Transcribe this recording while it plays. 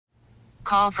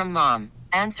Call from mom.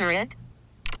 Answer it.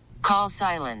 Call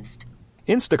silenced.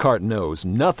 Instacart knows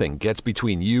nothing gets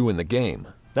between you and the game.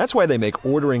 That's why they make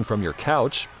ordering from your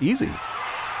couch easy.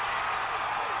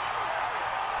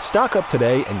 Stock up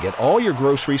today and get all your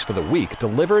groceries for the week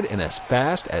delivered in as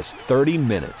fast as 30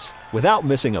 minutes without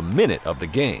missing a minute of the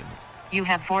game. You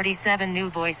have 47 new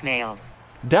voicemails.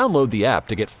 Download the app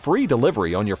to get free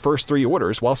delivery on your first 3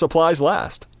 orders while supplies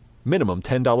last. Minimum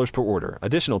 $10 per order.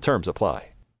 Additional terms apply.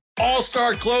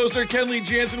 All-star closer Kenley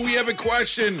Jansen, we have a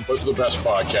question. What's the best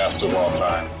podcast of all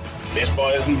time? Baseball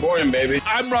isn't boring, baby.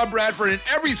 I'm Rob Bradford, and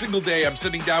every single day I'm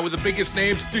sitting down with the biggest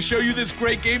names to show you this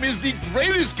great game is the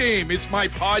greatest game. It's my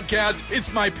podcast.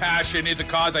 It's my passion. It's a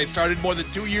cause I started more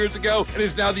than 2 years ago and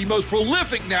is now the most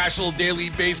prolific national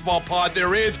daily baseball pod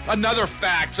there is. Another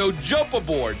fact, so jump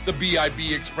aboard the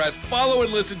BIB Express. Follow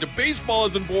and listen to Baseball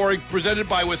Isn't Boring, presented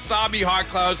by Wasabi Hot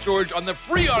Cloud Storage on the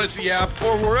free Odyssey app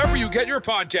or wherever you get your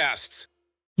podcasts.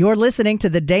 You're listening to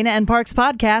the Dana and Parks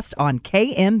podcast on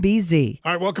KMBZ.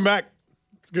 All right, welcome back.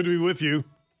 It's good to be with you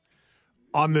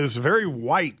on this very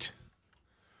white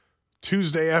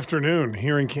Tuesday afternoon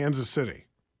here in Kansas City.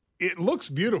 It looks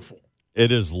beautiful.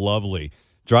 It is lovely.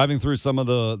 Driving through some of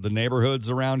the neighborhoods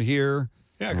around here,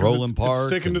 Yeah, Roland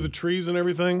Park. It's sticking to the trees and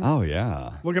everything. Oh,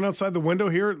 yeah. Looking outside the window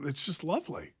here, it's just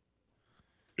lovely.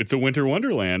 It's a winter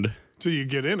wonderland. Till you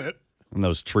get in it. And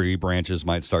those tree branches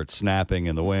might start snapping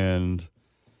in the wind.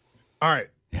 All right.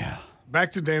 Yeah. Back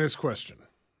to Dana's question.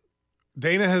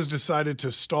 Dana has decided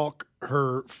to stalk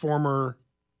her former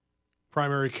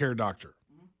primary care doctor.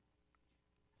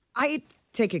 I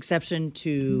take exception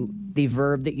to the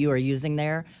verb that you are using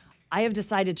there. I have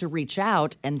decided to reach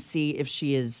out and see if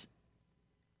she is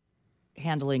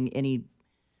handling any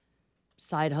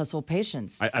side hustle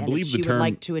patients. I believe if the she term would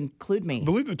like to include me. I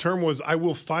believe the term was, I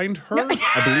will find her.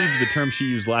 I believe the term she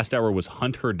used last hour was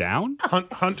hunt her down.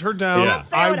 Hunt her down. Yeah.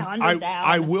 Say I would hunt her down.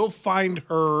 I will find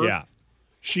her. Yeah.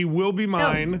 She will be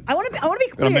mine. No, I want to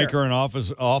be clear. Gonna make her an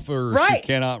offer Right. she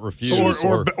cannot refuse.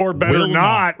 Or better will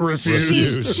not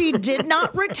refuse. She did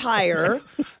not retire.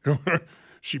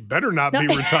 She better not be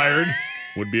retired.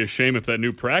 Would be a shame if that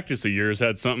new practice of yours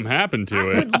had something happen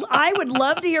to it. I would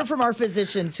love to hear from our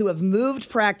physicians who have moved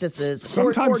practices.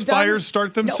 Sometimes fires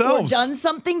start themselves. Or done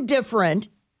something different.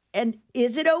 And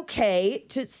is it okay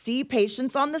to see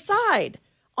patients on the side?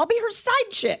 I'll be her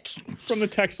side chick. From the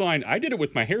text line, I did it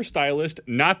with my hairstylist.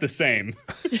 Not the same.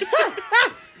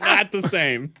 Not the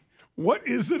same. What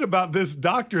is it about this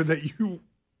doctor that you...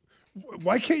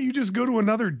 Why can't you just go to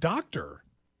another doctor?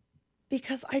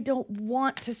 Because I don't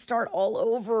want to start all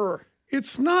over.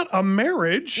 It's not a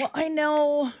marriage. Well, I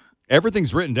know.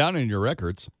 Everything's written down in your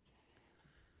records.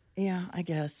 Yeah, I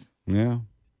guess. Yeah.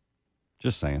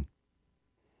 Just saying.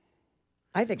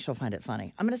 I think she'll find it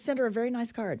funny. I'm going to send her a very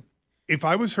nice card. If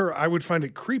I was her, I would find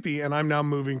it creepy, and I'm now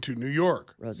moving to New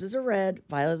York. Roses are red,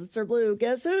 violets are blue.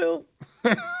 Guess who?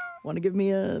 Want to give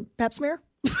me a pap smear?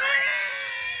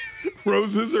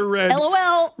 Roses are red.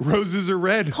 LOL. Roses are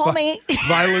red. Call me.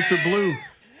 Violets are blue.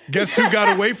 Guess who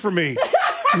got away from me?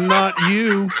 Not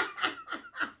you.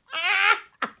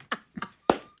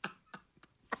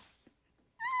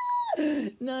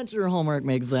 Not sure Hallmark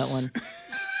makes that one.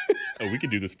 Oh, we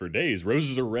could do this for days.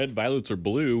 Roses are red, violets are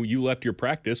blue. You left your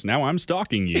practice. Now I'm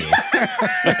stalking you.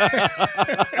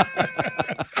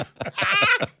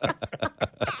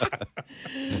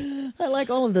 I like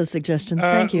all of those suggestions.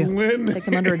 Thank you. Lynn, Take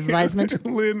them under advisement.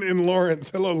 Lynn in Lawrence.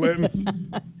 Hello,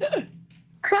 Lynn.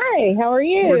 Hi, how are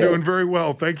you? We're doing very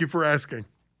well. Thank you for asking.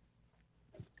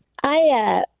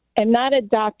 I am not a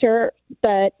doctor,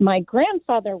 but my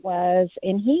grandfather was,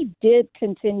 and he did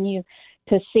continue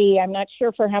to see, I'm not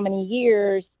sure for how many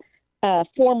years,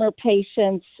 former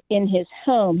patients in his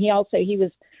home. He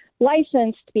was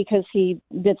licensed because he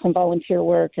did some volunteer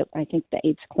work at, I think, the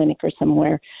AIDS clinic or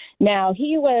somewhere. Now,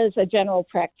 he was a general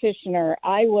practitioner.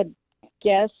 I would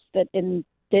guess that in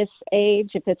this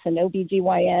age, if it's an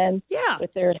OBGYN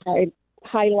with their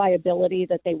high liability,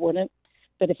 that they wouldn't.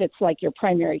 But if it's like your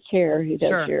primary care who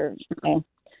does your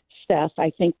stuff,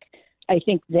 I think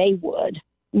they would.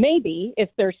 Maybe if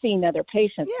they're seeing other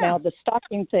patients. Now, the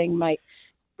stalking thing might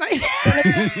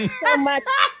so much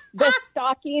the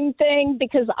stalking thing,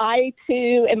 because I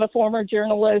too am a former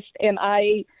journalist, and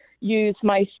I use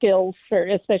my skills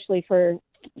especially for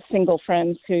single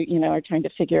friends who, are trying to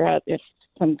figure out if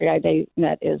some guy they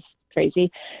met is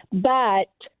crazy. But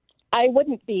I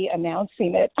wouldn't be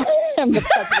announcing it on the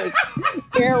public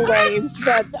airwaves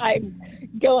that I'm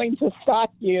going to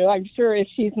stalk you. I'm sure if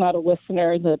she's not a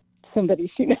listener that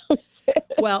somebody she knows.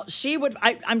 Well, she would.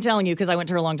 I'm telling you, because I went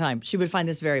to her a long time. She would find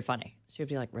this very funny. She would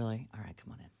be like, "Really? All right,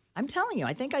 come on in." I'm telling you.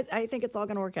 I think it's all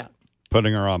going to work out.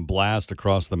 Putting her on blast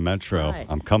across the metro. Right.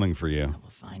 I'm coming for you.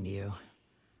 We'll find you.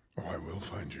 Oh, I will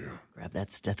find you. Grab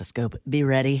that stethoscope. Be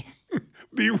ready.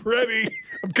 Be ready.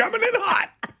 I'm coming in hot.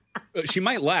 She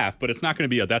might laugh, but it's not going to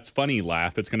be a "that's funny"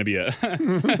 laugh. It's going to be a get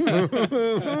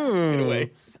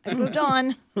away. I moved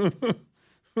on.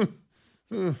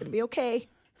 It's going to be okay.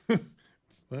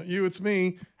 Not you, it's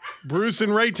me. Bruce in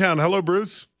Raytown. Hello,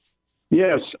 Bruce.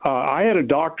 Yes, I had a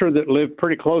doctor that lived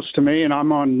pretty close to me, and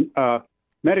I'm on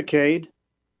Medicaid,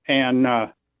 and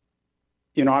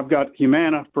I've got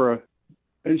Humana for an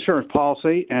insurance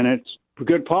policy, and it's a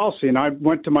good policy. And I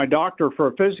went to my doctor for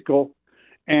a physical,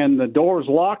 and the doors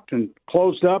locked and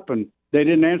closed up, and they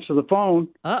didn't answer the phone.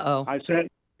 Uh-oh. I said,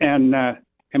 and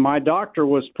my doctor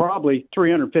was probably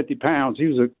 350 pounds. He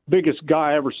was the biggest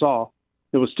guy I ever saw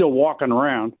that was still walking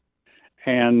around.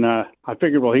 And I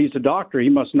figured, well, he's a doctor. He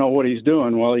must know what he's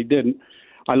doing. Well, he didn't.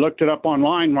 I looked it up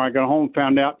online when I got home,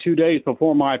 found out 2 days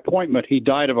before my appointment, he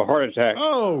died of a heart attack.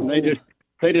 Oh. And they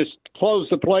just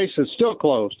closed the place. It's still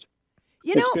closed.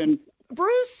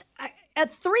 Bruce,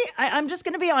 I'm just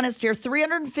going to be honest here,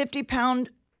 350-pound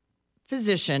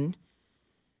physician,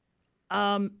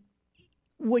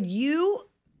 would you,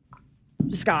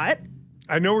 Scott?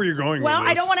 I know where you're going Well, with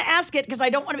this. I don't want to ask it because I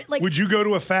don't want to, Would you go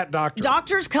to a fat doctor?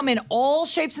 Doctors come in all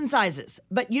shapes and sizes,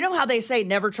 but you know how they say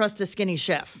never trust a skinny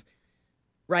chef,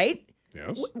 right?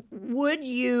 Yes. Would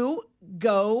you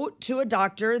go to a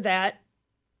doctor that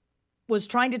was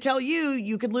trying to tell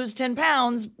you could lose 10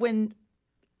 pounds when,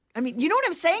 I mean, you know what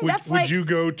I'm saying? Would you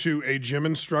go to a gym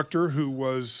instructor who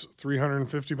was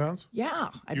 350 pounds? Yeah.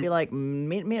 I'd be like,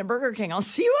 meet me at Burger King. I'll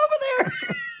see you over there.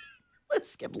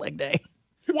 Let's skip leg day.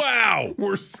 Wow.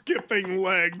 We're skipping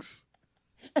legs.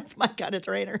 That's my kind of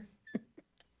trainer.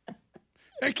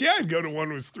 Heck yeah, I'd go to one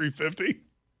who was 350.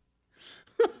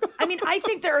 I mean, I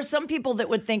think there are some people that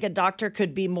would think a doctor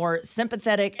could be more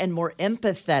sympathetic and more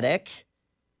empathetic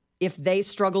if they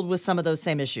struggled with some of those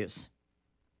same issues.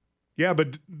 Yeah,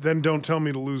 but then don't tell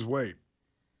me to lose weight.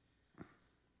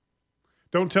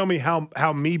 Don't tell me how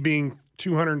me being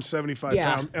 275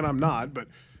 pounds, and I'm not, but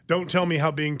don't tell me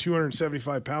how being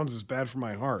 275 pounds is bad for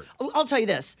my heart. I'll tell you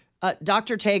this.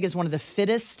 Dr. Tague is one of the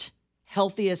fittest,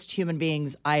 healthiest human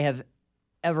beings I have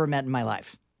ever met in my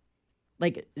life.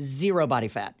 Like zero body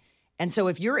fat. And so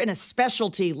if you're in a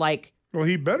specialty like... Well,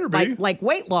 he better be. Like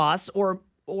weight loss or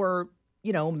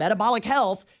metabolic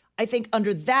health, I think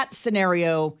under that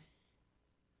scenario,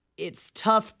 it's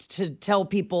tough to tell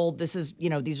people these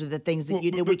are the things that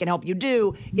we can help you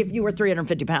do if you were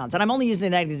 350 pounds. And I'm only using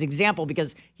that as an example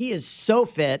because he is so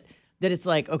fit that it's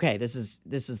like, okay, this is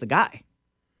the guy.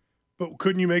 But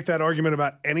couldn't you make that argument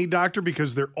about any doctor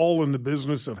because they're all in the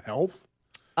business of health?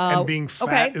 And being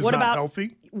fat is not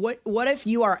healthy? What if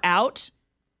you are out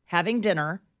having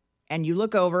dinner and you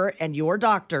look over and your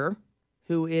doctor,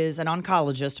 who is an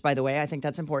oncologist, by the way, I think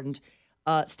that's important,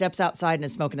 steps outside and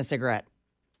is smoking a cigarette?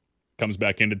 Comes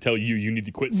back in to tell you need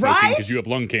to quit smoking because you have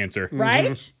lung cancer.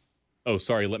 Right? Mm-hmm. Oh,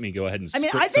 sorry. Let me go ahead and I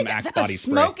spritz some Axe body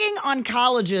spray. Smoking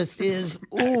oncologist is,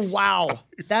 wow.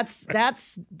 That's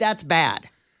bad.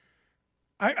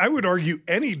 I would argue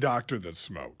any doctor that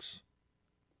smokes.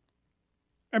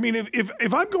 I mean,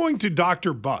 if I'm going to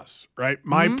Dr. Buss, right,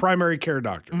 my primary care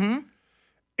doctor,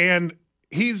 and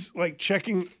he's like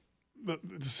checking to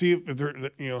see if they're,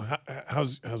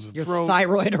 how's the your throat,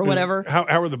 thyroid or whatever, how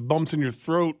are the bumps in your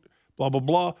throat, blah blah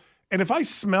blah, and if I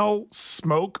smell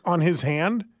smoke on his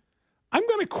hand, I'm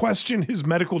going to question his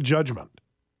medical judgment.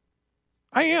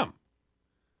 I am.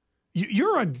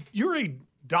 You're a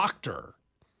doctor,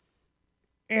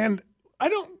 and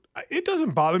it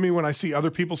doesn't bother me when I see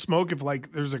other people smoke. If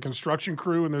like there's a construction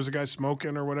crew and there's a guy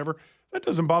smoking or whatever, that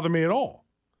doesn't bother me at all.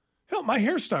 Hell, my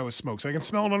hairstylist smokes. I can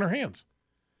smell it on her hands.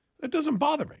 That doesn't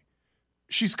bother me.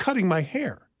 She's cutting my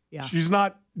hair. Yeah. She's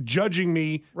not judging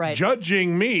me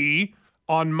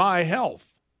on my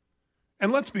health.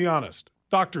 And let's be honest,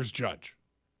 doctors judge.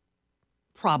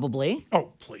 Probably.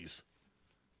 Oh, please.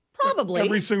 Probably.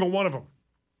 Every single one of them.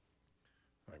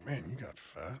 Like, man, you got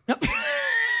fat. Nope.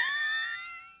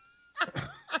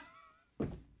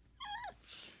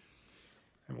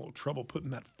 Having a little trouble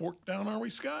putting that fork down, are we,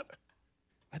 Scott?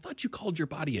 I thought you called your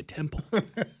body a temple.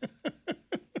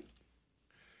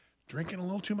 Drinking a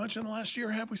little too much in the last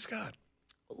year, have we, Scott?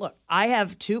 Look, I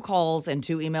have 2 calls and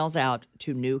 2 emails out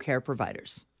to new care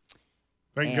providers.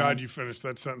 Thank God you finished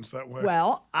that sentence that way.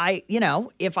 Well,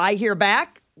 if I hear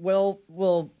back,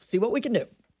 we'll see what we can do.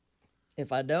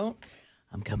 If I don't,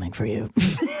 I'm coming for you.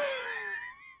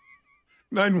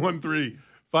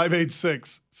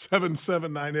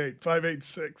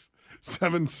 913-586-7798.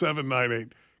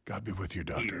 586-7798. God be with you,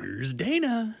 doctor. Here's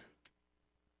Dana.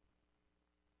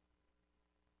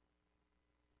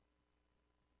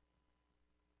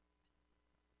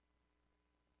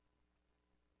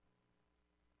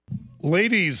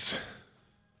 Ladies,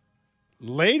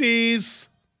 the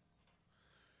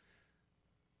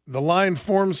line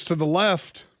forms to the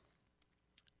left.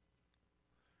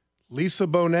 Lisa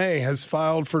Bonet has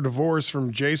filed for divorce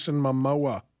from Jason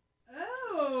Momoa.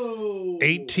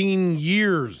 18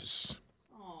 years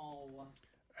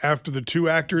after the two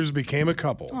actors became a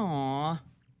couple. Aww.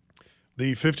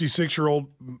 The 56-year-old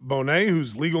Bonet,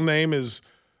 whose legal name is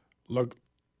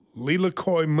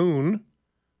Lilakoy Moon,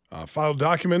 filed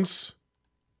documents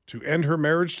to end her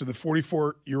marriage to the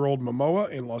 44-year-old Momoa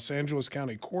in Los Angeles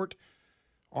County Court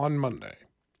on Monday.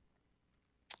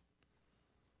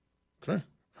 Okay.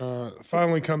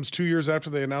 Filing comes 2 years after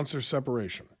they announced their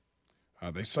separation.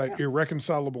 They cite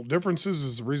irreconcilable differences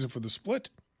as the reason for the split.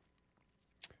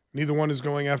 Neither one is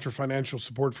going after financial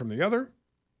support from the other.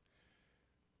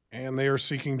 And they are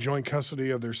seeking joint custody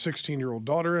of their 16-year-old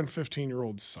daughter and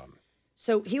 15-year-old son.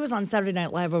 So he was on Saturday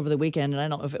Night Live over the weekend, and I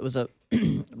don't know if it was a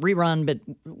rerun, but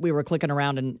we were clicking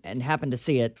around and happened to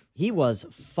see it. He was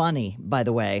funny, by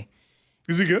the way.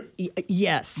 Is he good?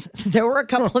 Yes. There were a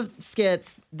couple of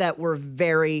skits that were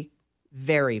very,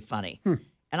 very funny.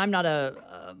 And I'm not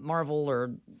a Marvel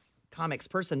or comics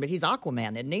person, but he's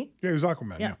Aquaman, isn't he? Yeah, he's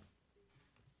Aquaman, yeah.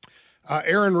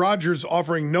 Aaron Rodgers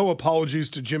offering no apologies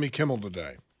to Jimmy Kimmel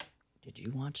today. Did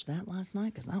you watch that last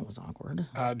night? Because that was awkward.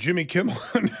 Jimmy Kimmel?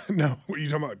 No, what are you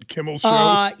talking about? Kimmel's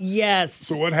show? Yes.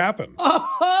 So what happened?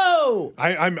 Oh!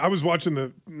 I was watching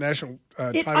the national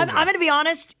title. I'm going to be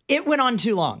honest. It went on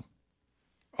too long.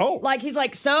 Oh. Like, he's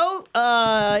like, so,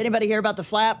 anybody hear about the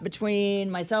flap between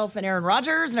myself and Aaron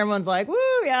Rodgers? And everyone's like, woo,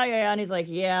 yeah. And he's like,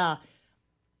 yeah.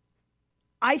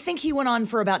 I think he went on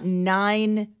for about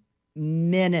 9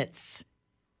 minutes.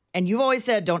 And you've always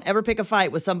said, don't ever pick a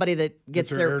fight with somebody that gets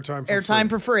their airtime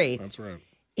for free. That's right.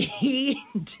 He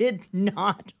did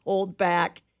not hold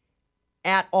back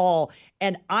at all.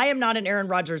 And I am not an Aaron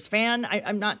Rodgers fan.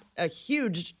 I'm not a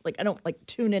huge, I don't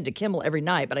tune into Kimmel every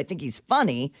night, but I think he's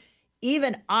funny.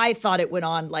 Even I thought it went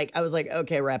on, I was like,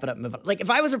 okay, wrap it up, move on. If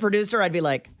I was a producer, I'd be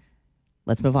like,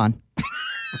 let's move on.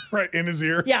 Right in his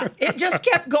ear? Yeah, it just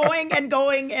kept going and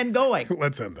going and going.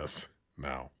 Let's end this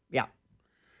now. Yeah.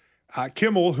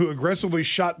 Kimmel, who aggressively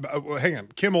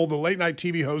Kimmel, the late-night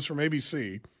TV host from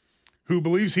ABC, who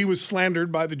believes he was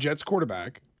slandered by the Jets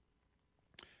quarterback,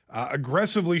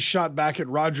 aggressively shot back at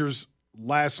Rodgers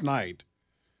last night.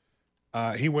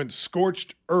 He went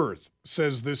scorched earth,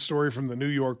 says this story from the New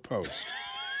York Post,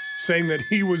 saying that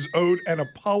he was owed an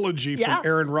apology from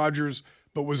Aaron Rodgers,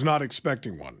 but was not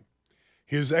expecting one.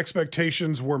 His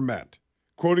expectations were met.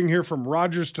 Quoting here from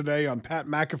Rodgers today on Pat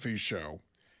McAfee's show,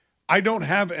 I don't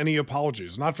have any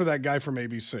apologies, not for that guy from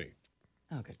ABC.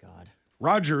 Oh, good God.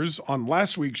 Rodgers, on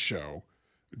last week's show,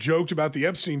 joked about the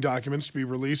Epstein documents to be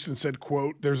released and said,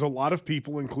 quote, there's a lot of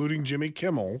people, including Jimmy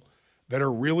Kimmel, that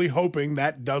are really hoping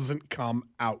that doesn't come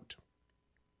out.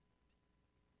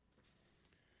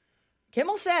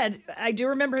 Kimmel said, I do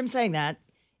remember him saying that,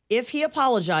 if he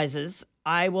apologizes,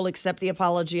 I will accept the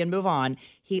apology and move on.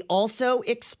 He also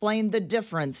explained the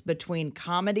difference between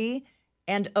comedy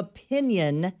and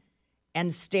opinion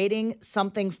and stating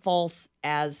something false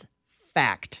as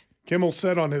fact. Kimmel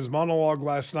said on his monologue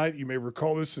last night, you may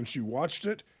recall this since you watched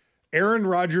it, Aaron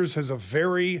Rodgers has a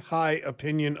very high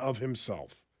opinion of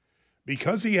himself.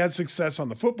 Because he had success on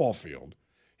the football field,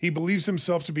 he believes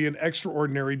himself to be an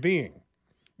extraordinary being.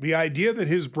 The idea that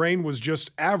his brain was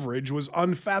just average was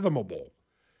unfathomable.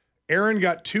 Aaron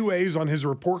got 2 A's on his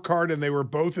report card, and they were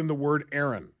both in the word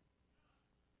Aaron.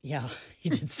 Yeah, he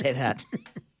did say that.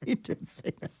 He did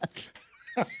say that.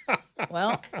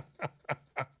 Well,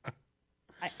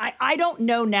 I don't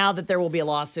know now that there will be a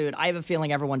lawsuit. I have a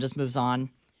feeling everyone just moves on.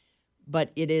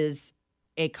 But it is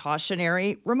a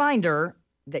cautionary reminder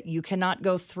that you cannot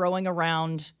go throwing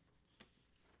around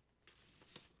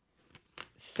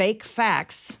fake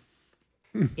facts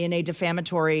in a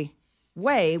defamatory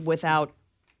way without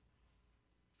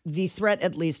the threat,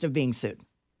 at least, of being sued.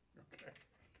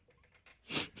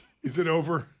 Okay. Is it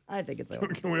over? I think it's over.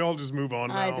 Can we all just move on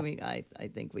now? I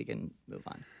think we can move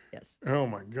on. Yes. Oh,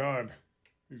 my God.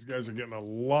 These guys are getting a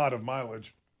lot of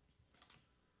mileage.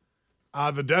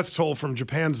 The death toll from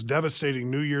Japan's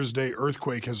devastating New Year's Day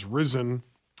earthquake has risen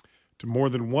to more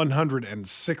than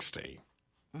 160.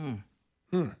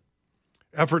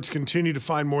 Efforts continue to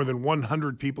find more than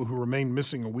 100 people who remain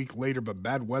missing a week later, but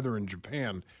bad weather in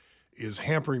Japan is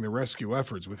hampering the rescue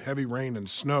efforts, with heavy rain and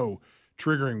snow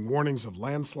triggering warnings of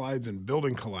landslides and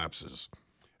building collapses.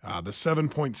 The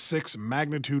 7.6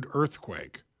 magnitude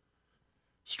earthquake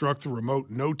struck the remote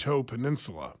Noto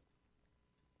Peninsula.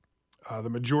 The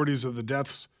majorities of the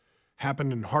deaths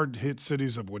happened in hard-hit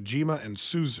cities of Wajima and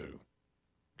Suzu.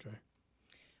 Okay.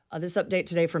 This update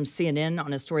today from CNN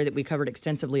on a story that we covered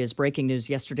extensively as breaking news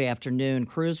yesterday afternoon.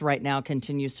 Crews right now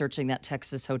continue searching that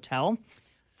Texas hotel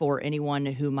for anyone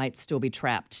who might still be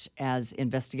trapped as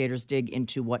investigators dig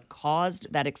into what caused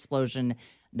that explosion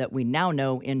that we now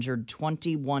know injured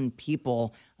 21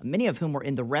 people, many of whom were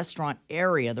in the restaurant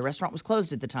area. The restaurant was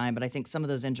closed at the time, but I think some of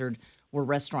those injured were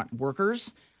restaurant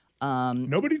workers.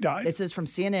 Nobody died. This is from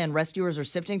CNN. Rescuers are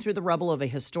sifting through the rubble of a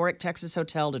historic Texas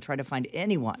hotel to try to find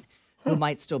anyone who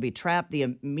might still be trapped.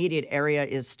 The immediate area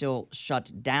is still shut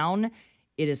down.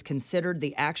 It is considered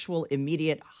the actual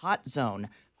immediate hot zone.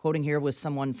 Quoting here with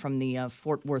someone from the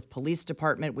Fort Worth Police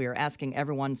Department, we are asking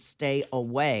everyone stay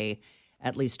away.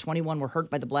 At least 21 were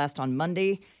hurt by the blast on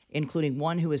Monday, including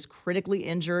one who is critically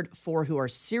injured, 4 who are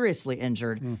seriously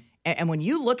injured. And when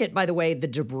you look at, by the way, the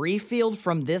debris field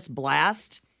from this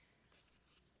blast,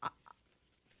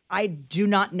 I do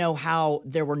not know how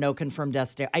there were no confirmed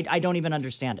deaths there. I don't even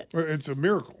understand it. It's a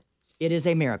miracle. It is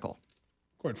a miracle.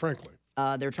 Quite frankly.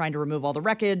 They're trying to remove all the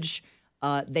wreckage.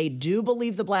 They do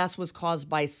believe the blast was caused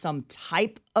by some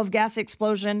type of gas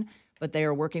explosion, but they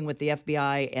are working with the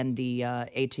FBI and the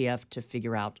ATF to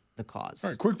figure out the cause.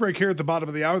 All right, quick break here at the bottom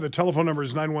of the hour. The telephone number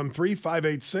is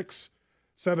 913-586-7798,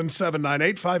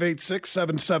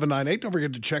 586-7798. Don't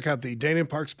forget to check out the Dana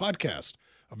Parks podcast.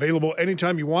 Available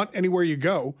anytime you want, anywhere you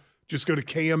go. Just go to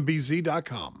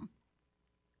kmbz.com.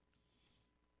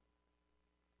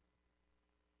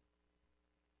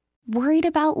 Worried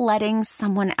about letting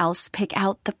someone else pick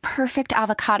out the perfect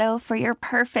avocado for your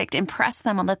perfect impress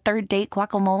them on the third date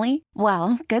guacamole?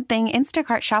 Well, good thing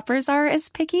Instacart shoppers are as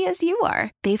picky as you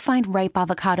are. They find ripe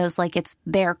avocados like it's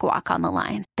their guac on the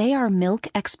line. They are milk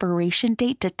expiration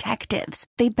date detectives.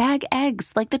 They bag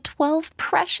eggs like the 12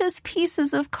 precious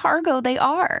pieces of cargo they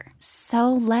are.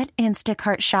 So let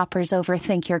Instacart shoppers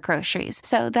overthink your groceries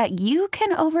so that you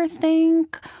can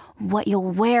overthink what you'll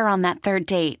wear on that third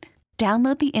date.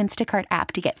 Download the Instacart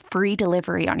app to get free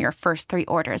delivery on your first 3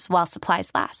 orders while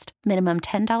supplies last. Minimum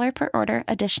 $10 per order.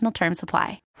 Additional terms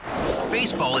apply.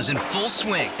 Baseball is in full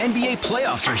swing. NBA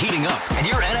playoffs are heating up, and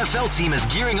your NFL team is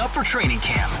gearing up for training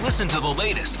camp. Listen to the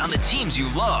latest on the teams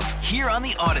you love here on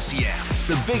the Odyssey app.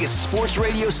 The biggest sports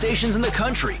radio stations in the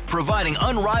country, providing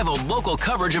unrivaled local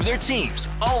coverage of their teams,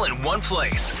 all in one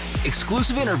place.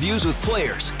 Exclusive interviews with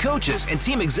players, coaches, and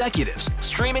team executives,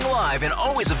 streaming live and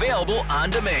always available on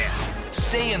demand.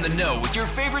 Stay in the know with your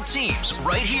favorite teams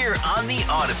right here on the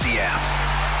Odyssey app.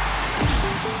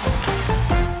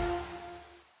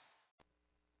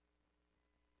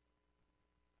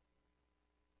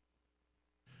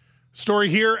 Story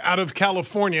here out of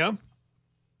California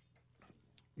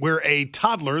where a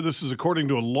toddler, this is according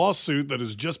to a lawsuit that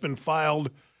has just been filed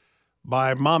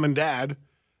by mom and dad,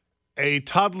 a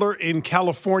toddler in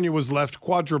California was left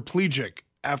quadriplegic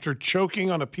after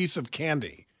choking on a piece of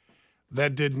candy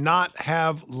that did not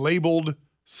have labeled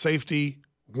safety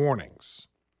warnings.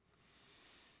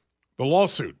 The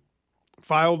lawsuit,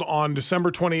 filed on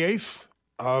December 28th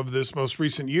of this most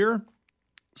recent year,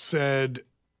 said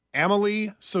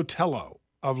Amelie Sotelo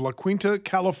of La Quinta,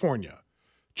 California,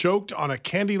 choked on a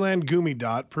Candyland Gummy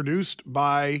Dot produced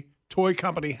by toy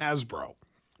company Hasbro,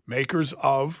 makers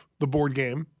of the board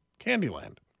game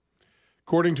Candyland.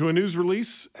 According to a news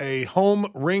release, a home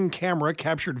Ring camera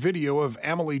captured video of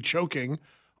Amelie choking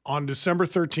on December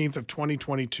 13th of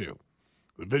 2022.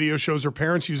 The video shows her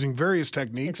parents using various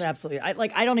techniques. It's absolutely,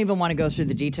 I don't even want to go through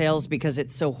the details because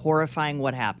it's so horrifying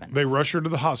what happened. They rush her to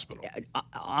the hospital.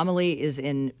 Amelie is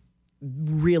in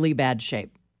really bad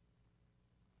shape.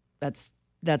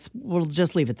 We'll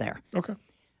just leave it there. Okay.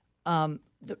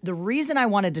 The reason I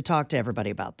wanted to talk to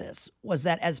everybody about this was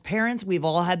that as parents, we've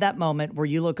all had that moment where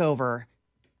you look over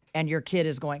and your kid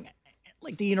is going,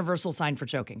 like the universal sign for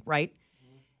choking, right?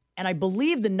 And I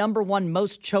believe the number one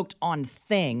most choked on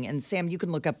thing, and Sam, you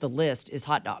can look up the list, is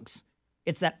hot dogs.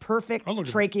 It's that perfect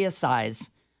trachea size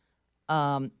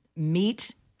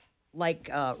meat, like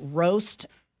roast.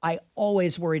 I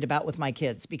always worried about with my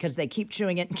kids because they keep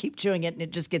chewing it, and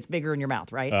it just gets bigger in your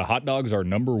mouth, right? Hot dogs are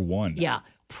number one. Yeah.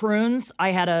 Prunes.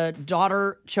 I had a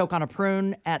daughter choke on a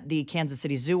prune at the Kansas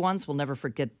City Zoo once. We'll never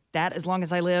forget that as long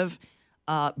as I live.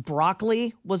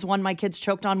 Broccoli was one my kids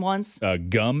choked on once.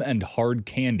 Gum and hard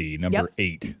candy, number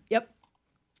 8. Yep.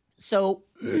 So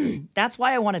that's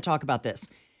why I want to talk about this.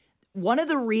 One of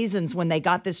the reasons when they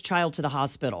got this child to the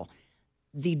hospital,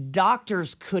 the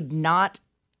doctors could not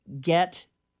get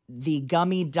the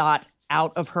gummy dot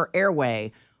out of her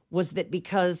airway was that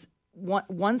because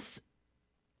once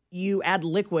you add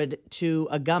liquid to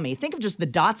a gummy, think of just the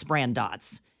Dots brand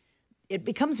dots, it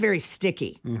becomes very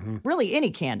sticky. Mm-hmm. Really,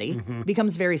 any candy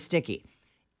becomes very sticky.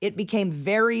 it became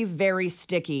very, very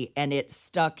sticky and it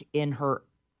stuck in her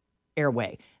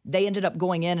airway. They ended up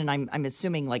going in, and I'm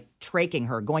assuming like tracheing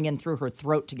her, going in through her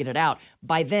throat to get it out.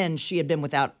 By then, she had been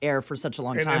without air for such a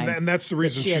long time. And that's the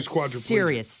reason she's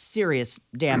quadriplegic. Serious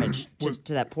damage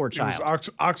to that poor child. It was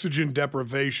oxygen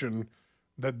deprivation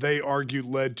that they argued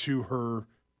led to her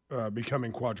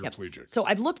becoming quadriplegic. Yep. So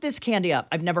I've looked this candy up.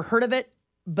 I've never heard of it,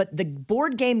 but the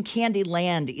board game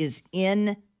Candyland is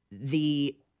in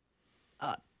the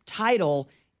title,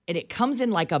 and it comes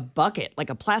in like a bucket, like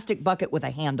a plastic bucket with a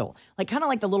handle, like kind of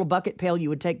like the little bucket pail you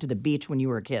would take to the beach when you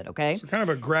were a kid, okay? So kind of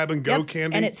a grab-and-go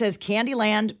candy? And it says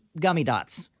Candyland Gummy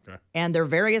Dots. Okay. And they're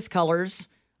various colors.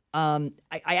 I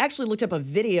actually looked up a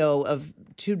video of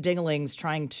two dinglings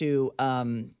trying to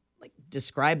like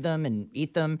describe them and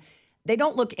eat them. They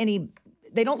don't look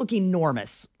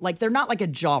enormous. Like they're not like a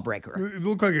jawbreaker. They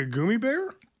look like a gummy bear?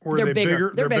 Or are they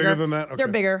bigger? They're bigger than that? Okay. They're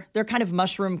bigger. They're kind of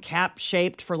mushroom cap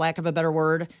shaped, for lack of a better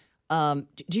word. Do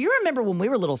you remember when we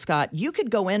were little, Scott, you could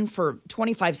go in for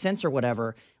 25 cents or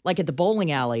whatever, like at the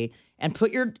bowling alley, and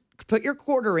put your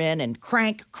quarter in and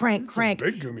crank,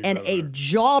 and a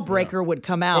jawbreaker would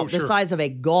come out the size of a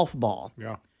golf ball.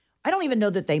 Yeah. I don't even know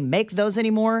that they make those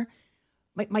anymore.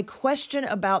 My question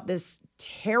about this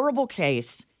terrible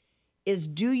case is,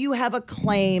 do you have a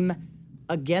claim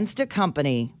against a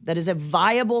company that is a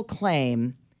viable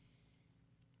claim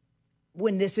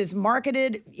when this is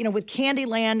marketed, with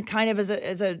Candyland kind of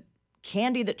as a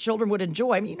candy that children would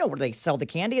enjoy? I mean, you know where they sell the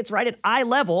candy. It's right at eye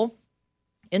level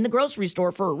in the grocery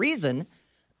store for a reason,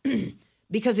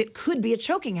 because it could be a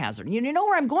choking hazard. You know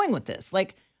where I'm going with this.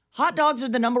 Like, hot dogs are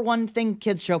the number one thing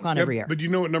kids choke on every year. But do you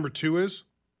know what number 2 is?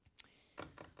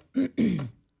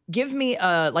 Give me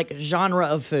like genre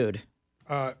of food.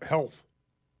 Health.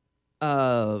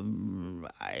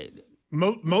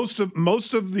 Most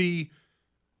of the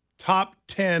top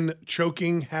 10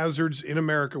 choking hazards in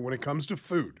America when it comes to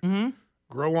food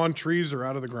grow on trees or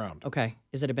out of the ground. Okay.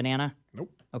 Is it a banana?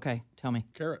 Nope. Okay. Tell me.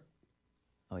 Carrot.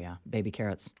 Oh, yeah. Baby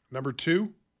carrots. Number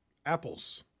 2,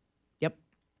 apples. Yep.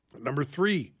 Number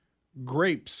 3,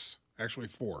 grapes. Actually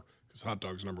 4, because hot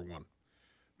dog's number 1.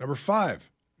 Number 5,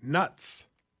 nuts.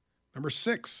 Number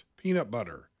 6, peanut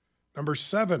butter. Number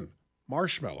 7,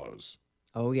 marshmallows.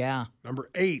 Oh, yeah. Number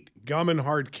 8, gum and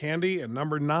hard candy. And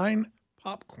number 9,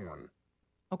 popcorn.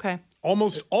 Okay.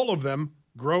 Almost all of them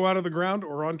grow out of the ground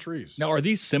or on trees. Now, are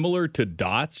these similar to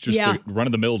dots? Just the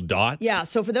run-of-the-mill dots? Yeah.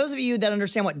 So for those of you that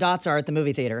understand what dots are at the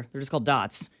movie theater, they're just called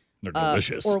dots. They're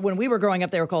delicious. Or when we were growing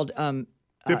up, they were called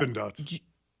Dippin' Dots.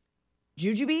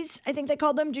 Jujubes, I think they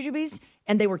called them, Jujubes.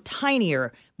 And they were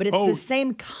tinier, but it's the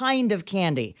same kind of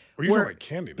candy. Well, you're talking like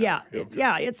candy now.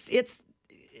 Yeah, it's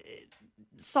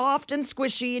soft and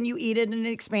squishy, and you eat it, and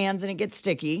it expands, and it gets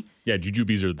sticky. Yeah,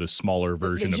 Jujubes are the smaller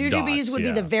version of dots. Jujubes would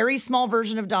be the very small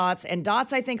version of dots, and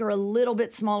dots, I think, are a little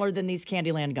bit smaller than these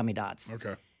Candyland gummy dots.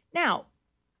 Okay. Now,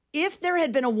 if there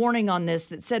had been a warning on this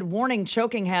that said, warning,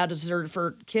 choking hazard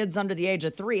for kids under the age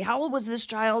of 3, how old was this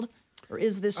child, or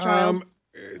is this child?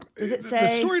 Does it say?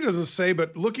 The story doesn't say,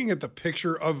 but looking at the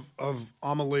picture of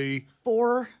Amelie.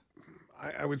 4?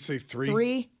 I would say 3.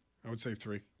 3? I would say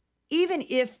 3. Even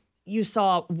if you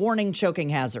saw warning, choking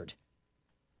hazard,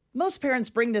 most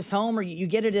parents bring this home, or you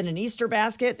get it in an Easter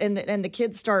basket, and the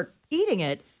kids start eating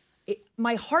it.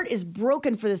 My heart is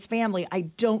broken for this family. I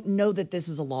don't know that this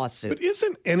is a lawsuit. But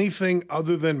isn't anything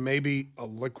other than maybe a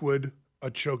liquid a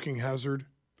choking hazard?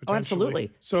 Oh,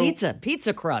 absolutely. So,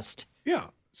 pizza crust. Yeah.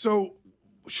 So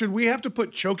should we have to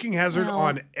put choking hazard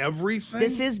on everything?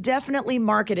 This is definitely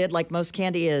marketed, like most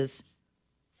candy is,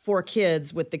 for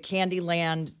kids with the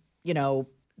Candyland,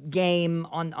 game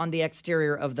on the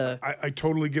exterior of the... I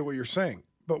totally get what you're saying.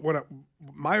 But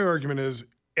my argument is,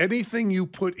 anything you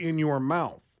put in your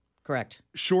mouth, correct,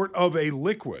 short of a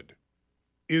liquid,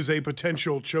 is a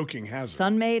potential choking hazard.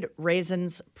 Sun-Maid,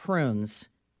 raisins, prunes.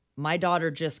 My daughter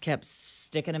just kept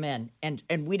sticking them in. And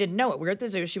we didn't know it. We were at the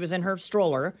zoo. She was in her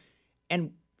stroller,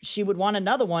 and she would want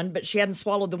another one, but she hadn't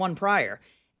swallowed the one prior.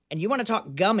 And you want to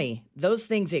talk gummy. Those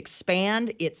things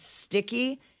expand. It's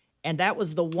sticky. And that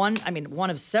was the one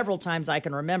of several times I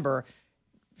can remember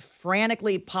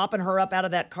frantically popping her up out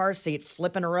of that car seat,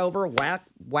 flipping her over,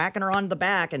 whacking her on the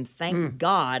back, and thank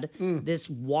God this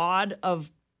wad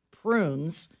of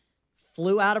prunes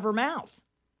flew out of her mouth.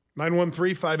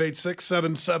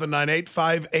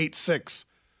 913-586-7798,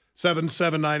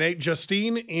 586-7798.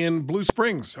 Justine in Blue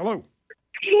Springs. Hello.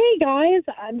 Hey, guys.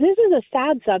 This is a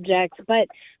sad subject, but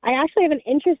I actually have an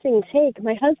interesting take.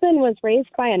 My husband was raised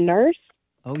by a nurse.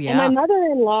 Oh, yeah. And my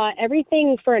mother-in-law,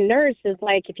 everything for a nurse is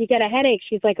like, if you get a headache,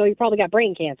 she's like, oh, you probably got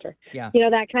brain cancer. Yeah.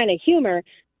 That kind of humor.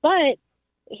 But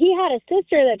he had a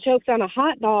sister that choked on a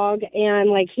hot dog, and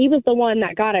like he was the one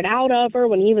that got it out of her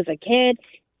when he was a kid.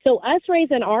 So us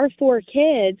raising our 4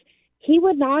 kids, he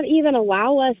would not even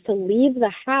allow us to leave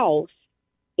the house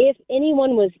if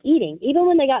anyone was eating. Even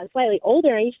when they got slightly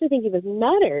older, I used to think he was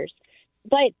nutters.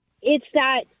 But it's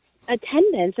that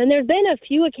attendance. And there's been a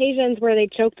few occasions where they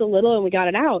choked a little and we got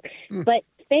it out. But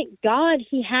thank God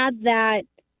he had that,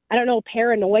 I don't know,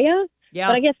 paranoia. Yeah.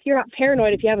 But I guess you're not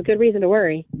paranoid if you have a good reason to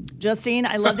worry. Justine,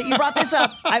 I love that you brought this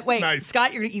up. Wait, nice.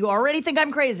 Scott, you already think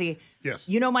I'm crazy. Yes.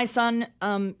 You know my son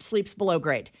sleeps below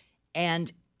grade, and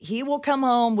he will come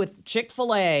home with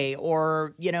Chick-fil-A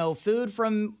or, food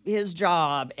from his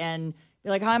job and be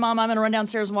like, hi, Mom, I'm going to run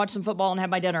downstairs and watch some football and have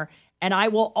my dinner. And I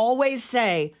will always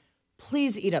say,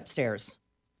 please eat upstairs.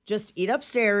 Just eat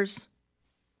upstairs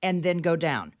and then go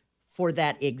down for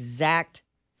that exact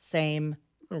same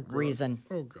reason.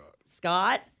 Oh, God.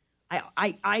 Scott,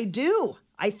 I do.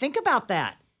 I think about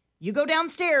that. You go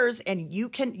downstairs and you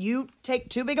take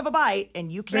too big of a bite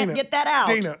and you can't Dana, get that out.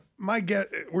 Dana,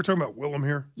 we're talking about Willem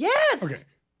here? Yes. Okay.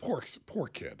 Poor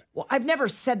kid. Well, I've never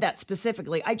said that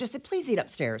specifically. I just said, please eat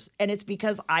upstairs. And it's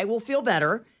because I will feel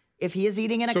better if he is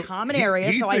eating in a common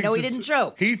area, so I know he didn't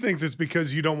choke. He thinks it's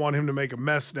because you don't want him to make a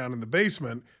mess down in the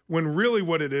basement, when really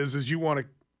what it is you want to...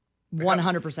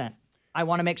 100%. I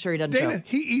want to make sure he doesn't choke.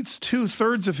 He eats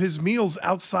 2/3 of his meals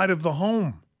outside of the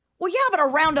home. Well, yeah, but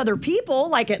around other people,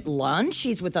 like at lunch,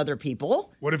 he's with other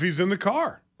people. What if he's in the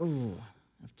car? Ooh,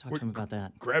 I have to talk to him about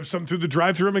that. Grab something through the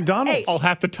drive-thru at McDonald's. Hey, I'll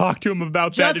have to talk to him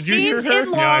about that. Did you hear her? Justine's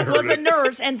in-law was a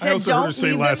nurse and said, don't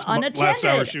leave him unattended. Last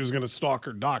hour she was going to stalk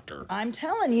her doctor. I'm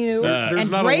telling you. There's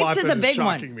and not grapes a lot is that a big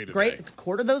one. Me today. Great,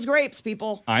 quarter those grapes,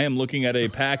 people. I am looking at a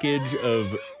package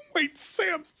of... Wait,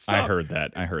 Sam, stop. I heard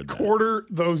that. Quarter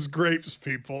those grapes,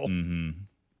 people. Mm-hmm.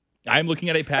 I'm looking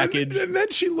at a package... And then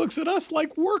she looks at us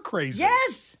like we're crazy.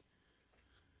 Yes!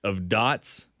 Of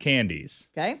Dots candies.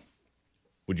 Okay.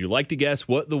 Would you like to guess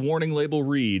what the warning label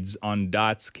reads on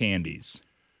Dots candies?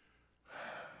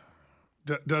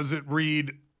 Does it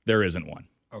read... There isn't one.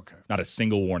 Okay. Not a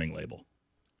single warning label.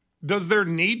 Does there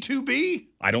need to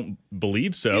be? I don't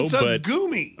believe so, It's but a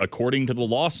Gumi. According to the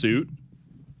lawsuit,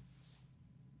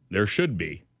 there should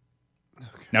be.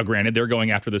 Okay. Now, granted, they're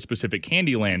going after the specific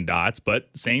Candyland dots, but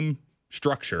same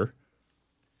structure.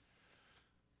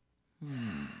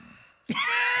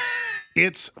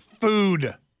 It's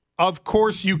food. Of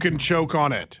course you can choke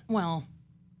on it. Well,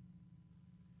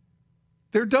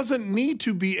 there doesn't need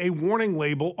to be a warning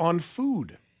label on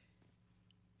food.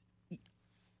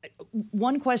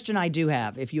 One question I do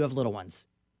have, if you have little ones,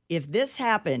 if this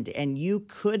happened and you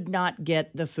could not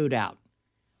get the food out,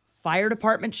 fire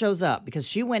department shows up because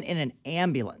she went in an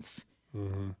ambulance.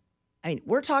 Mm-hmm. I mean,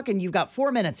 we're talking, you've got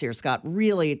 4 minutes here, Scott,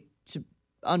 really to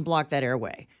unblock that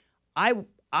airway.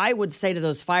 I would say to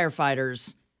those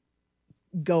firefighters,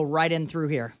 go right in through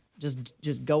here.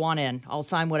 Just go on in. I'll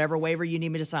sign whatever waiver you need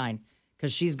me to sign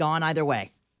because she's gone either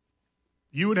way.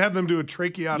 You would have them do a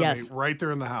tracheotomy right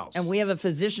there in the house. And we have a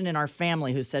physician in our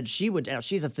family who said she would.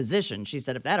 She's a physician. She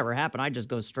said if that ever happened, I'd just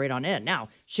go straight on in. Now,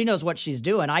 she knows what she's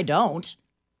doing. I don't.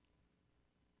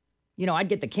 I'd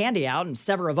get the candy out and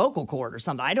sever a vocal cord or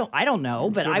something. I don't know,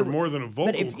 but I more than a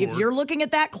vocal cord. But if you're looking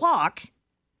at that clock,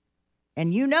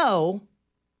 and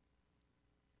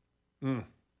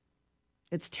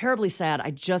it's terribly sad.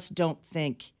 I just don't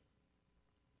think.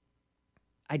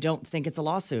 I don't think it's a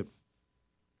lawsuit.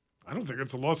 I don't think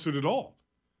it's a lawsuit at all.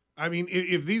 I mean,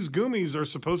 if these gummies are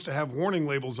supposed to have warning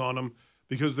labels on them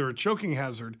because they're a choking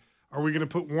hazard, are we going to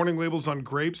put warning labels on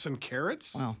grapes and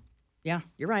carrots? Well, yeah,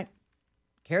 you're right.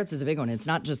 Carrots is a big one. It's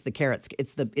not just the carrots.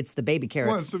 It's the baby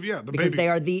carrots. Well, because they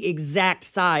are the exact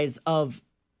size of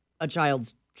a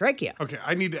child's trachea. Okay,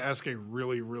 I need to ask a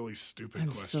really, really stupid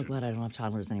question. I'm so glad I don't have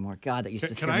toddlers anymore. God, that used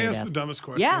to scare me to death. Can I ask the dumbest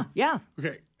question? Yeah.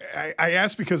 Okay, I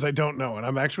asked because I don't know, and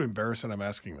I'm actually embarrassed that I'm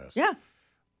asking this. Yeah.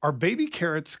 Are baby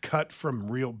carrots cut from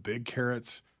real big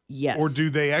carrots? Yes. Or do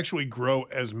they actually grow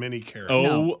as mini carrots?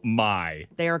 Oh, my.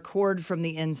 They are cored from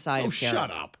the inside of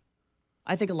carrots. Shut up.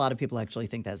 I think a lot of people actually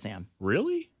think that, Sam.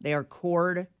 Really? They are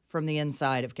cored from the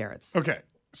inside of carrots. Okay.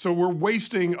 So we're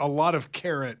wasting a lot of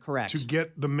carrot Correct. to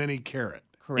get the mini carrot.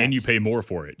 Correct. And you pay more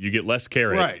for it. You get less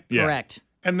carrot. Right. Yeah. Correct.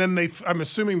 And then I'm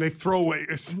assuming they throw away.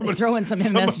 They throw in some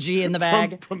MSG in the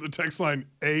bag. From the text line,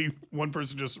 one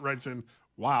person just writes in,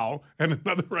 wow. And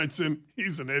another writes in,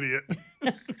 he's an idiot.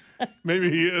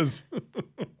 Maybe he is.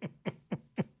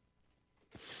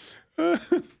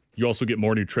 You also get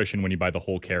more nutrition when you buy the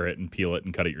whole carrot and peel it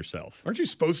and cut it yourself. Aren't you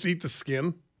supposed to eat the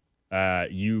skin?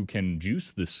 You can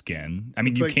juice the skin. I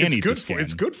mean, it's eat the skin.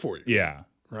 It's good for you. Yeah.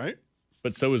 Right?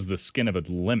 But so is the skin of a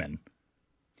lemon.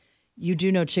 You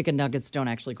do know chicken nuggets don't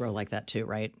actually grow like that too,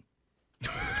 right?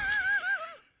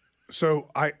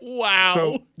 Wow.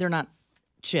 So they're not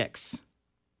chicks.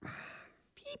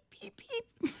 Beep, beep,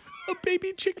 beep. A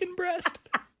baby chicken breast.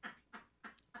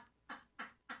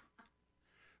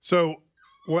 So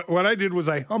what I did was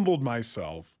I humbled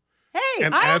myself. Hey,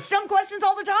 and I ask dumb questions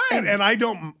all the time. And I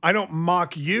don't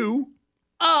mock you.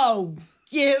 Oh,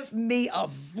 give me a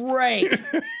break.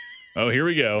 Oh, here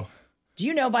we go. Do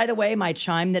you know, by the way, my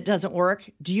chime that doesn't work?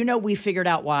 Do you know we figured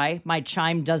out why my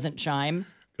chime doesn't chime?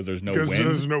 Because there's no wind. Because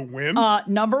there's no wind?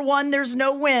 Number one, there's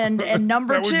no wind. And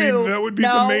number that two. Would be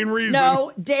the main reason.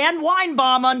 No, Dan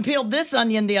Weinbaum unpeeled this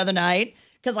onion the other night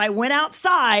because I went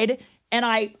outside and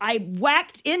I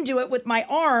whacked into it with my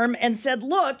arm and said,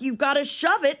 look, you've got to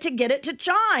shove it to get it to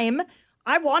chime.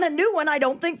 I want a new one. I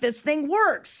don't think this thing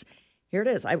works. Here it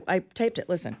is. I taped it.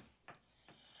 Listen.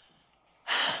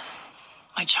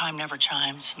 My chime never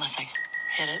chimes unless I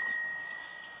hit it.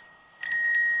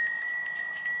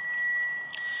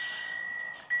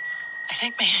 I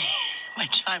think maybe my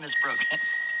chime is broken.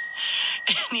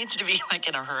 It needs to be like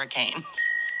in a hurricane.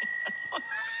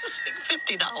 It's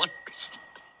like $50.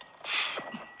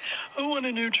 I want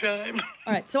a new chime.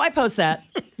 All right, so I post that.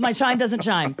 My chime doesn't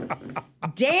chime.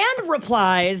 Dan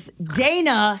replies,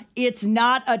 Dana, it's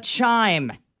not a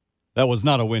chime. That was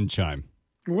not a wind chime.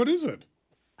 What is it?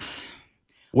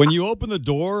 When you open the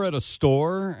door at a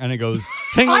store and it goes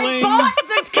ting-a-ling. I bought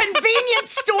the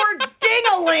convenience store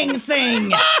ding-a-ling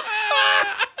thing.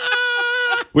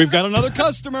 We've got another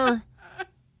customer.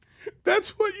 That's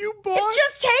what you bought? It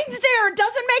just hangs there. It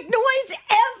doesn't make noise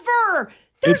ever.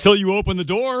 Until you open the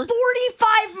door.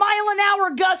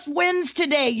 45-mile-an-hour gust winds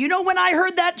today. You know when I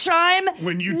heard that chime?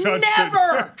 When you touched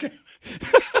Never. it.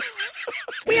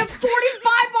 We have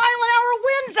 45-mile-an-hour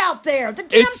winds out there. The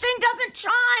damn thing doesn't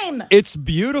chime. It's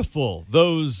beautiful.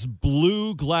 Those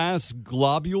blue glass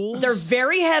globules. They're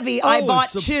very heavy. I bought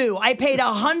two. I paid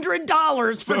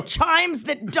 $100 for chimes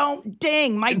that don't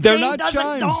ding. My They're ding not doesn't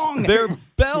chimes. dong. They're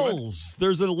bells.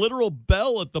 There's a literal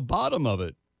bell at the bottom of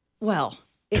it. Well,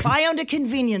 if I owned a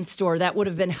convenience store, that would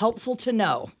have been helpful to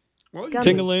know. Well,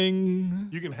 Ting-a-ling.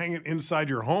 You can hang it inside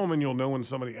your home and you'll know when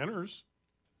somebody enters.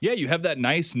 Yeah, you have that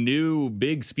nice new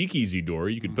big speakeasy door.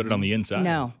 You could put it on the inside.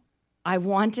 No, I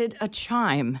wanted a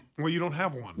chime. Well, you don't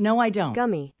have one. No, I don't.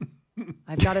 Gummy.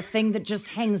 I've got a thing that just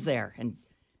hangs there and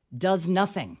does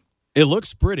nothing It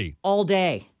looks pretty. all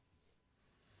day.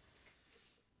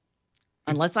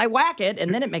 Unless I whack it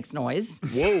and then it makes noise.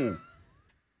 Whoa.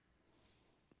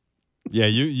 Yeah,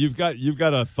 you've got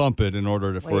to thump it in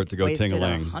order for it to go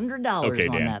ting-a-ling. $100 Okay,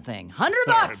 on Dan. that thing.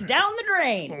 $100 down the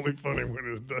drain. It's only funny when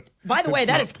it's done. By the way, It's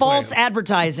that not is false planned.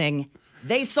 advertising.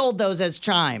 They sold those as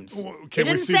chimes. Well, It can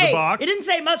we didn't see say, the box? It didn't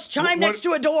say must chime What- next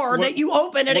to a door what- that you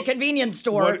open at a what- convenience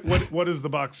store. What does the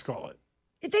box call it?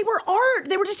 They were art.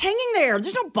 They were just hanging there.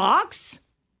 There's no box.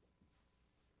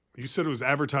 You said it was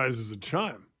advertised as a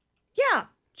chime. Yeah,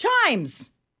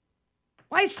 chimes.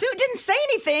 Why, Sue didn't say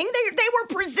anything. They were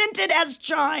presented as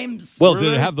chimes. Well,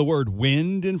 did it have the word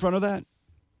wind in front of that?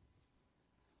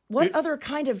 What other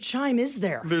kind of chime is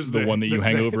there? There's The one that you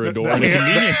hang over a door in a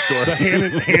convenience store. The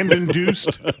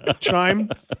hand-induced chime.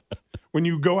 When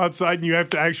you go outside and you have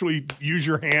to actually use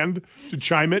your hand to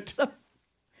chime it.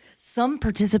 Some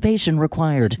participation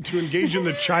required. To engage in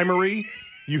the chimery,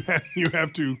 you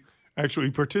have to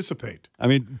actually participate. I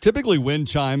mean, typically wind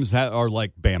chimes are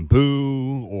like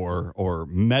bamboo or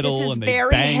metal, This is and they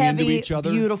very bang heavy, into each other.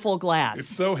 beautiful glass. It's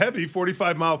so heavy,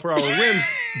 45-mile-per-hour winds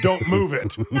don't move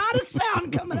it. Not a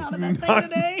sound coming out of that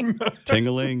thing today.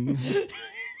 Ting-a-ling.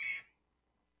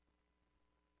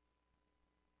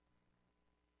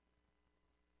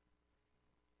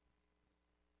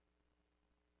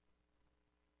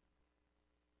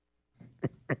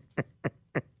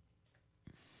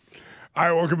 All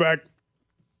right, welcome back.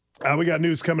 We got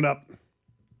news coming up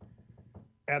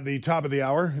at the top of the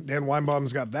hour. Dan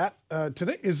Weinbaum's got that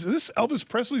today. Is this Elvis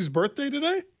Presley's birthday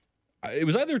today? It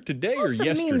was either today or Some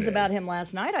yesterday. memes about him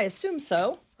last night. I assume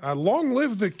so. Long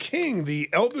Live the King, the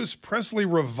Elvis Presley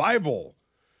revival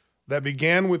that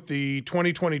began with the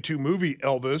 2022 movie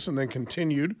Elvis and then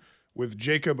continued with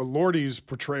Jacob Elordi's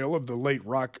portrayal of the late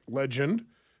rock legend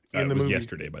in the it was movie.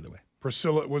 yesterday, by the way.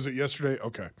 Priscilla, was it yesterday?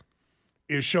 Okay.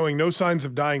 Is showing no signs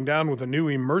of dying down with a new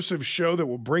immersive show that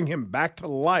will bring him back to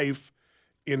life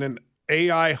in an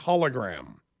AI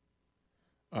hologram.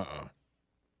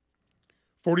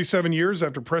 47 years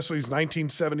after Presley's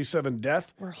 1977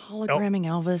 death, We're hologramming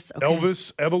Elvis. Okay.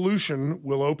 Elvis Evolution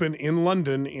will open in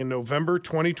London in November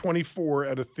 2024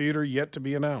 at a theater yet to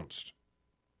be announced.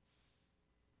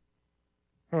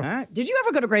 All right. Did you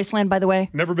ever go to Graceland, by the way?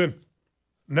 Never been.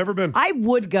 Never been. I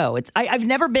would go. I've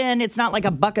never been. It's not like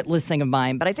a bucket list thing of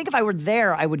mine, but I think if I were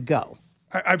there, I would go.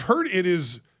 I've heard it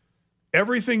is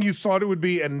everything you thought it would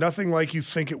be and nothing like you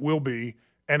think it will be,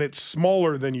 and it's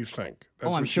smaller than you think.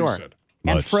 That's I'm what sure. you said.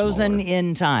 And Much frozen smaller.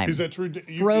 in time. Is that true?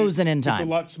 Frozen in time. It's a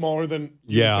lot smaller than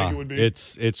you think it would be.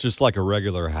 It's just like a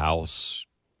regular house.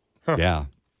 Yeah.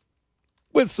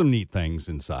 With some neat things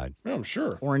inside. Yeah, I'm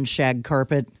sure. Orange shag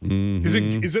carpet.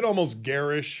 Mhm. Is it almost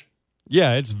garish?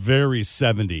 Yeah, it's very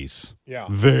 70s. Yeah.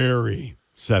 Very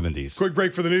 70s. Quick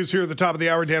break for the news here at the top of the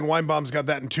hour. Dan Weinbaum's got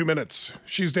that in 2 minutes.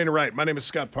 She's Dana Wright. My name is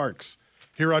Scott Parks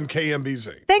here on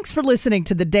KMBZ. Thanks for listening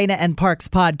to the Dana and Parks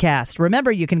podcast.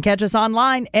 Remember, you can catch us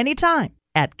online anytime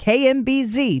at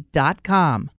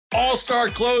kmbz.com. All-star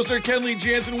closer Kenley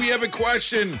Jansen, we have a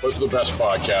question. What's the best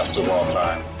podcast of all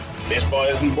time? Baseball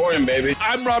isn't boring, baby.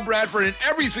 I'm Rob Bradford, and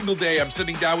every single day I'm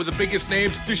sitting down with the biggest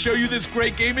names to show you this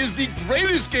great game is the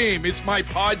greatest game. It's my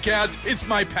podcast. It's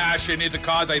my passion. It's a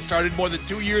cause I started more than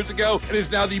 2 years ago and is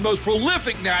now the most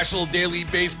prolific national daily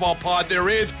baseball pod there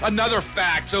is. Another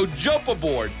fact. So jump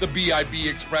aboard the BIB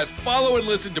Express. Follow and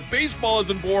listen to Baseball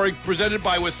Isn't Boring, presented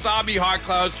by Wasabi Hot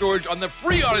Cloud Storage on the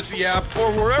free Odyssey app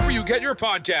or wherever you get your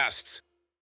podcasts.